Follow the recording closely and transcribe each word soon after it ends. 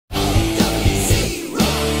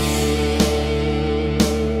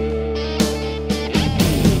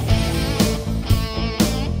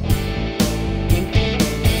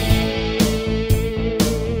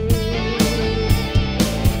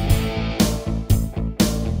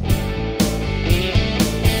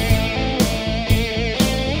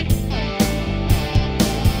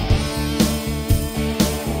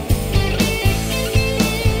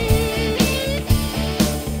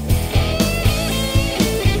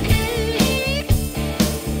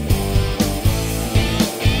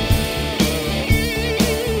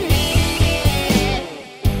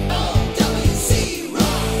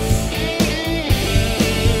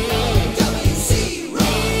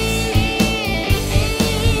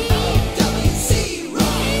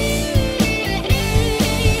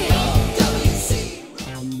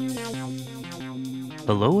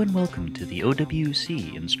Hello and welcome to the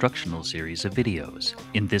OWC instructional series of videos.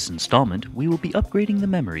 In this installment, we will be upgrading the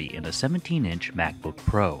memory in a 17-inch MacBook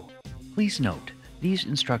Pro. Please note, these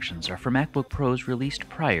instructions are for MacBook Pros released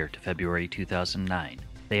prior to February 2009.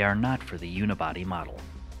 They are not for the unibody model.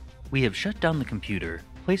 We have shut down the computer,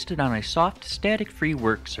 placed it on a soft, static-free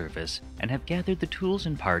work surface, and have gathered the tools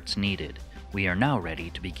and parts needed. We are now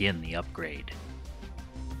ready to begin the upgrade.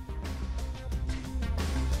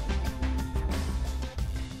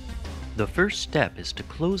 The first step is to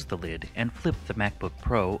close the lid and flip the MacBook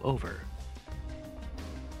Pro over.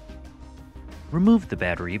 Remove the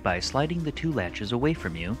battery by sliding the two latches away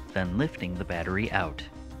from you, then lifting the battery out.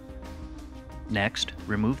 Next,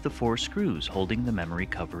 remove the 4 screws holding the memory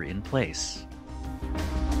cover in place.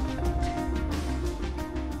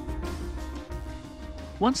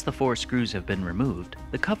 Once the 4 screws have been removed,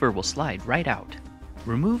 the cover will slide right out.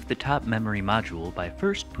 Remove the top memory module by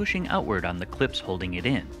first pushing outward on the clips holding it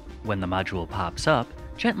in. When the module pops up,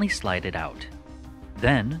 gently slide it out.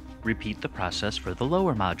 Then, repeat the process for the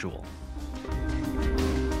lower module.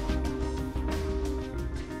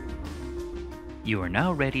 You are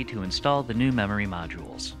now ready to install the new memory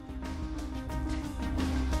modules.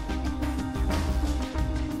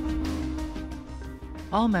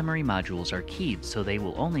 All memory modules are keyed so they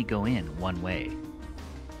will only go in one way.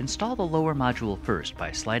 Install the lower module first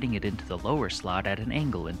by sliding it into the lower slot at an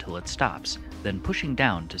angle until it stops, then pushing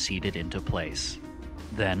down to seat it into place.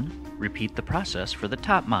 Then, repeat the process for the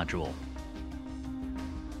top module.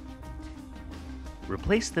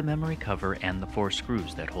 Replace the memory cover and the 4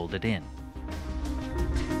 screws that hold it in.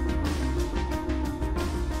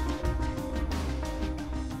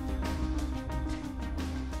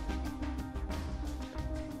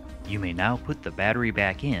 You may now put the battery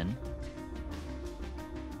back in,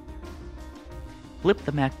 flip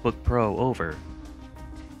the MacBook Pro over,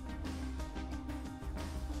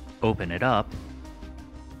 open it up,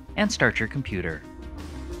 and start your computer.